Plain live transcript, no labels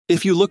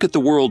If you look at the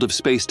world of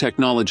space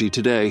technology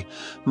today,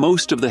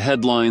 most of the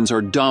headlines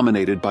are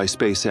dominated by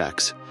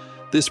SpaceX.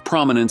 This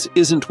prominence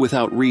isn't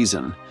without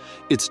reason.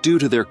 It's due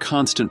to their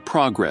constant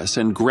progress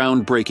and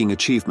groundbreaking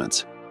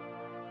achievements.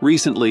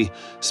 Recently,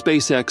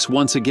 SpaceX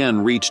once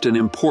again reached an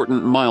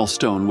important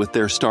milestone with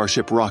their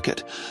Starship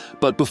rocket.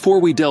 But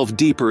before we delve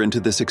deeper into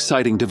this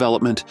exciting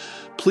development,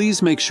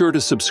 please make sure to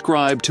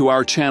subscribe to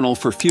our channel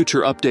for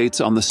future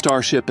updates on the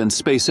Starship and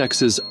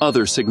SpaceX's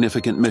other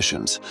significant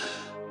missions.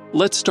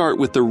 Let's start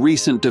with the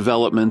recent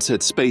developments at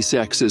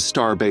SpaceX's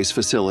Starbase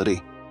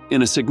facility.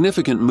 In a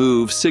significant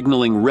move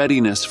signaling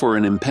readiness for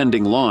an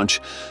impending launch,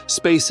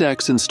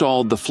 SpaceX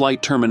installed the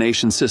flight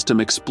termination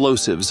system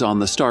explosives on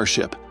the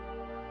Starship.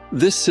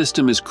 This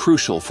system is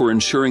crucial for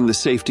ensuring the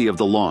safety of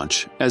the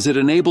launch, as it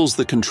enables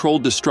the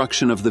controlled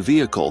destruction of the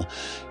vehicle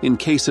in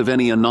case of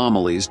any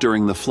anomalies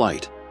during the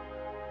flight.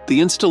 The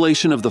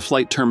installation of the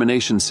flight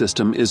termination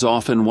system is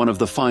often one of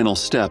the final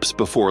steps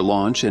before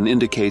launch and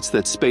indicates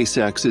that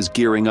SpaceX is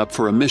gearing up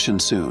for a mission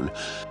soon.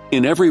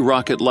 In every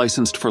rocket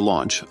licensed for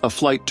launch, a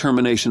flight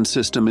termination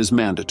system is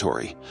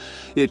mandatory.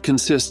 It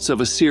consists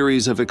of a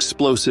series of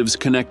explosives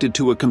connected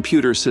to a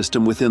computer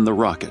system within the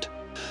rocket.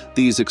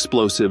 These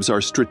explosives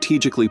are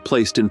strategically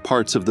placed in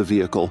parts of the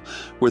vehicle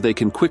where they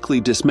can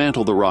quickly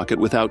dismantle the rocket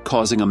without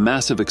causing a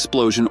massive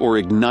explosion or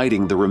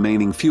igniting the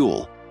remaining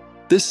fuel.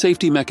 This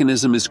safety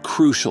mechanism is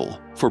crucial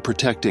for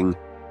protecting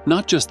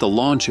not just the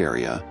launch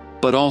area,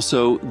 but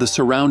also the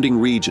surrounding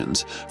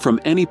regions from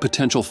any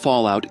potential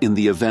fallout in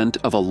the event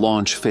of a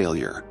launch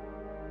failure.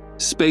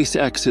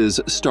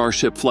 SpaceX's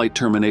Starship flight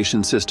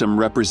termination system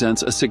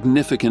represents a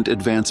significant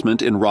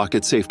advancement in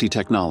rocket safety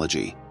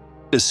technology,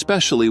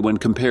 especially when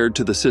compared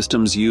to the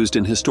systems used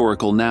in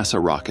historical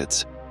NASA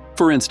rockets.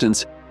 For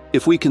instance,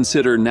 if we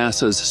consider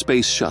NASA's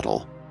Space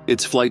Shuttle,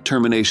 its flight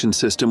termination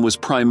system was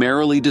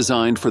primarily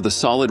designed for the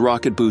solid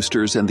rocket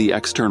boosters and the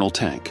external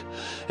tank,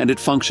 and it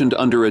functioned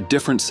under a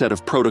different set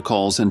of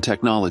protocols and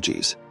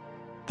technologies.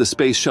 The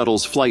Space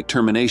Shuttle's flight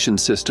termination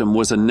system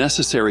was a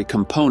necessary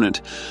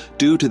component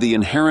due to the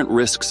inherent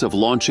risks of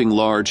launching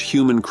large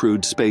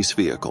human-crewed space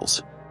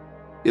vehicles.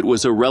 It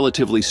was a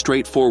relatively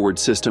straightforward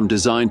system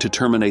designed to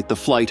terminate the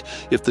flight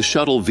if the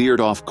shuttle veered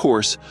off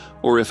course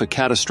or if a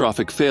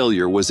catastrophic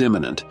failure was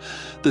imminent.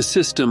 The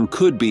system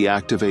could be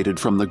activated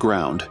from the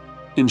ground,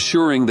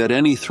 ensuring that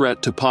any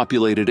threat to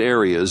populated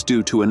areas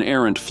due to an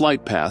errant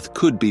flight path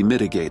could be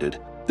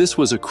mitigated. This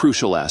was a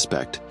crucial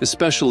aspect,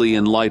 especially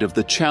in light of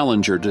the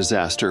Challenger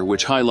disaster,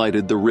 which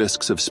highlighted the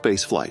risks of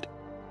spaceflight.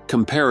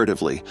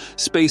 Comparatively,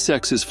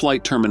 SpaceX's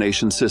flight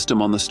termination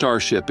system on the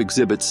Starship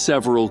exhibits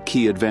several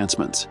key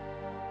advancements.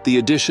 The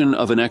addition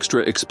of an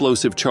extra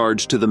explosive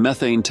charge to the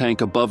methane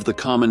tank above the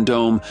common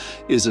dome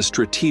is a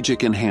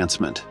strategic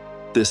enhancement.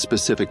 This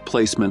specific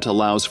placement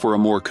allows for a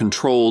more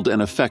controlled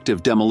and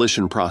effective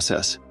demolition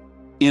process.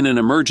 In an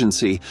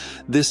emergency,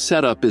 this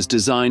setup is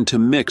designed to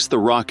mix the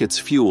rocket's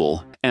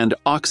fuel and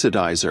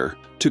oxidizer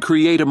to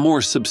create a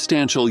more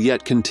substantial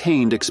yet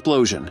contained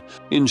explosion,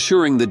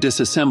 ensuring the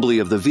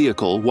disassembly of the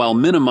vehicle while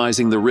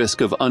minimizing the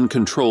risk of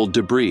uncontrolled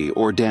debris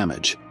or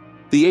damage.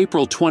 The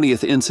April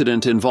 20th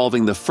incident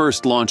involving the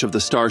first launch of the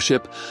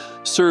Starship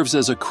serves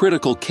as a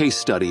critical case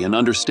study in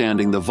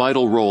understanding the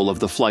vital role of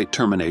the flight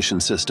termination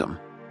system.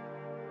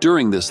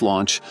 During this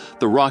launch,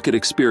 the rocket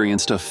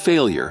experienced a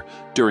failure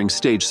during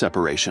stage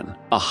separation,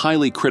 a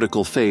highly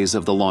critical phase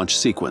of the launch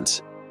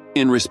sequence.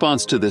 In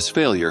response to this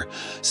failure,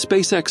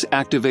 SpaceX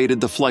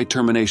activated the flight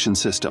termination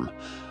system,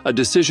 a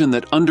decision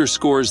that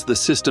underscores the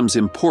system's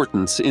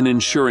importance in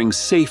ensuring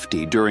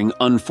safety during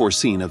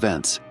unforeseen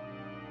events.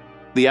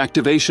 The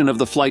activation of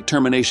the flight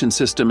termination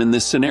system in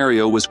this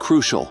scenario was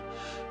crucial.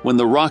 When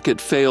the rocket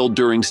failed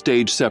during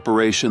stage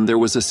separation, there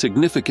was a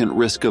significant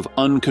risk of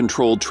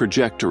uncontrolled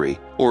trajectory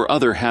or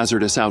other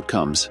hazardous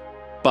outcomes.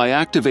 By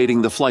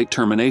activating the flight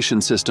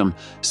termination system,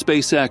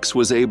 SpaceX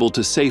was able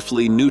to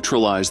safely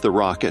neutralize the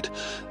rocket,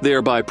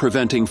 thereby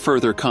preventing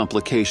further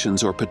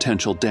complications or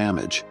potential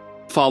damage.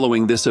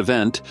 Following this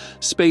event,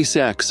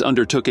 SpaceX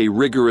undertook a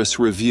rigorous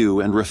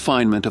review and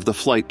refinement of the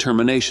flight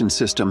termination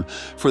system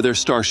for their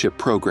Starship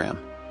program.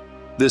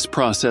 This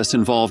process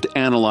involved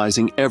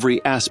analyzing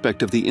every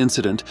aspect of the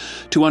incident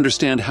to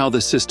understand how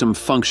the system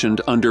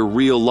functioned under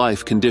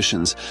real-life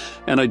conditions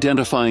and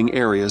identifying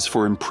areas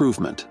for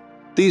improvement.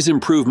 These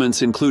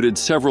improvements included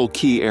several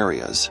key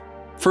areas.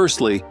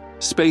 Firstly,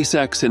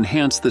 SpaceX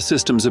enhanced the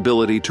system's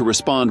ability to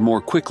respond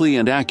more quickly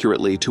and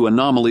accurately to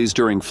anomalies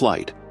during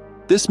flight.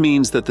 This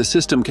means that the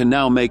system can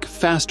now make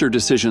faster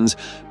decisions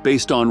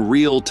based on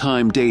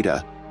real-time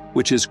data,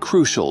 which is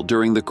crucial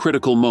during the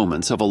critical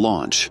moments of a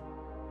launch.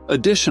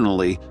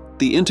 Additionally,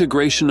 the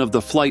integration of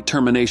the flight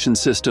termination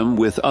system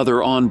with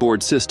other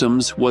onboard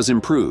systems was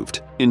improved,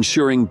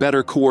 ensuring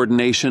better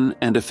coordination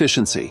and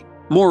efficiency.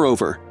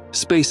 Moreover,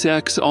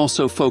 SpaceX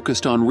also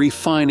focused on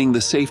refining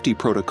the safety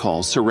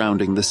protocols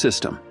surrounding the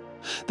system.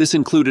 This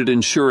included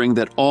ensuring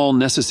that all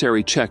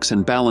necessary checks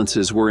and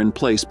balances were in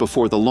place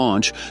before the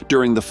launch,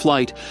 during the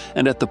flight,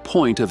 and at the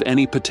point of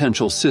any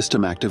potential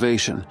system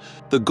activation.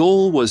 The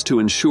goal was to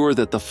ensure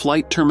that the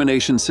flight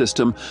termination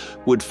system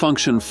would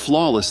function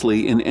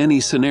flawlessly in any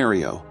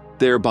scenario,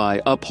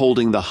 thereby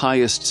upholding the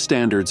highest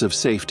standards of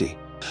safety.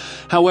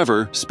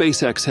 However,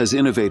 SpaceX has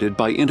innovated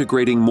by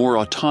integrating more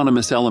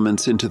autonomous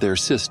elements into their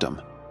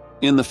system.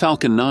 In the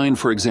Falcon 9,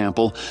 for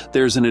example,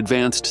 there's an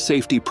advanced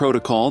safety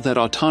protocol that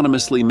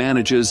autonomously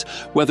manages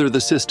whether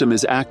the system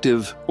is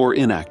active or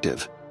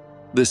inactive.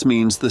 This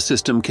means the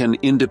system can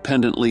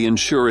independently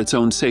ensure its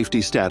own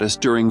safety status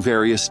during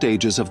various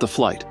stages of the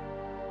flight.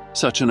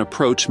 Such an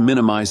approach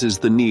minimizes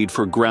the need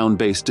for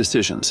ground-based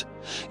decisions,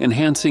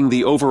 enhancing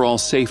the overall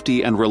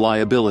safety and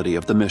reliability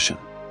of the mission.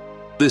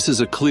 This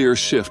is a clear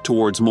shift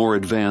towards more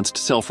advanced,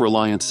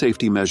 self-reliant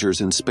safety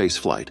measures in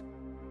spaceflight.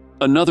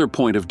 Another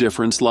point of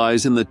difference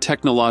lies in the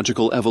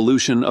technological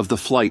evolution of the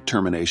flight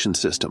termination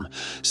system.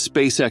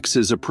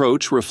 SpaceX's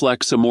approach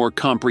reflects a more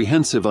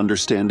comprehensive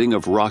understanding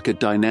of rocket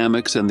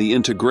dynamics and the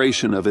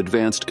integration of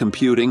advanced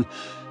computing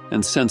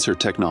and sensor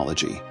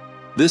technology.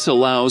 This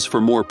allows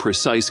for more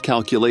precise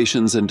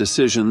calculations and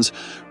decisions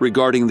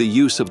regarding the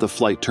use of the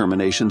flight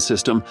termination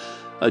system,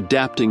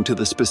 adapting to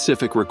the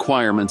specific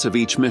requirements of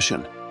each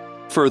mission.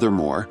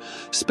 Furthermore,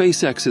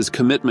 SpaceX's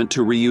commitment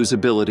to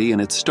reusability in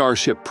its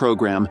Starship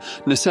program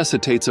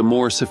necessitates a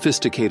more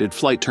sophisticated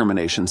flight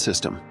termination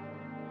system.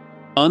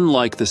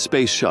 Unlike the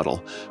Space Shuttle,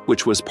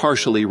 which was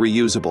partially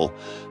reusable,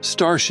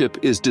 Starship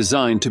is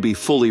designed to be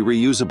fully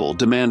reusable,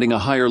 demanding a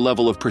higher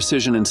level of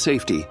precision and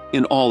safety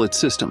in all its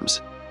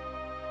systems.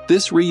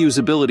 This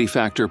reusability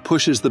factor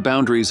pushes the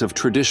boundaries of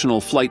traditional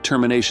flight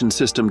termination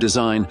system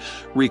design,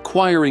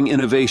 requiring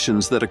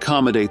innovations that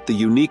accommodate the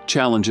unique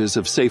challenges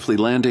of safely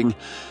landing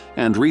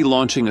and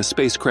relaunching a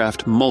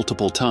spacecraft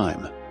multiple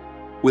times.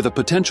 With a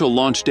potential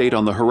launch date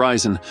on the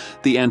horizon,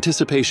 the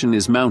anticipation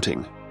is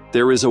mounting.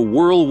 There is a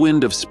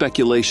whirlwind of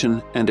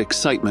speculation and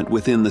excitement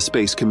within the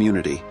space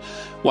community.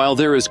 While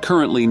there is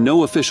currently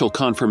no official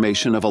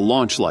confirmation of a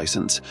launch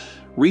license,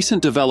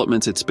 recent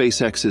developments at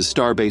SpaceX's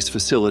Starbase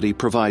facility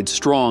provide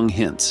strong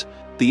hints.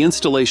 The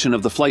installation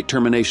of the flight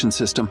termination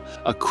system,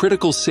 a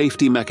critical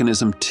safety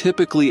mechanism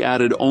typically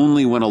added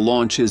only when a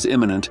launch is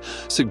imminent,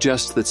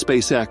 suggests that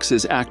SpaceX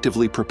is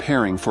actively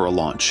preparing for a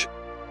launch.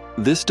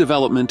 This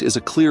development is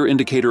a clear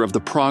indicator of the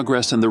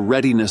progress and the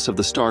readiness of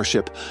the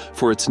Starship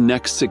for its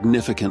next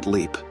significant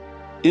leap.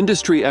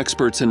 Industry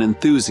experts and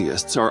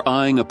enthusiasts are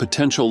eyeing a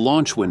potential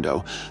launch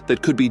window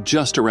that could be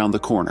just around the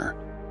corner.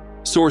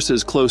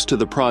 Sources close to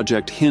the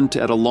project hint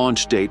at a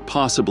launch date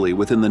possibly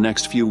within the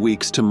next few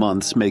weeks to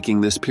months,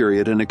 making this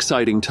period an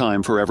exciting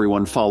time for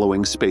everyone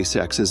following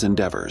SpaceX's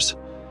endeavors.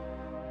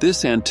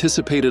 This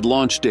anticipated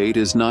launch date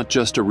is not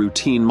just a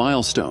routine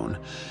milestone.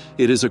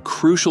 It is a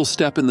crucial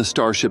step in the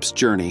Starship's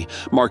journey,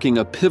 marking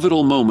a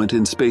pivotal moment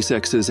in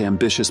SpaceX's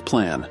ambitious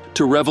plan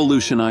to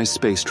revolutionize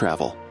space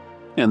travel.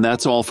 And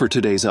that's all for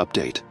today's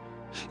update.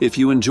 If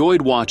you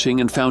enjoyed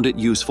watching and found it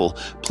useful,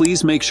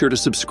 please make sure to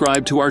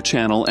subscribe to our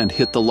channel and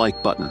hit the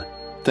like button.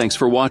 Thanks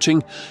for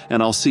watching,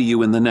 and I'll see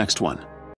you in the next one.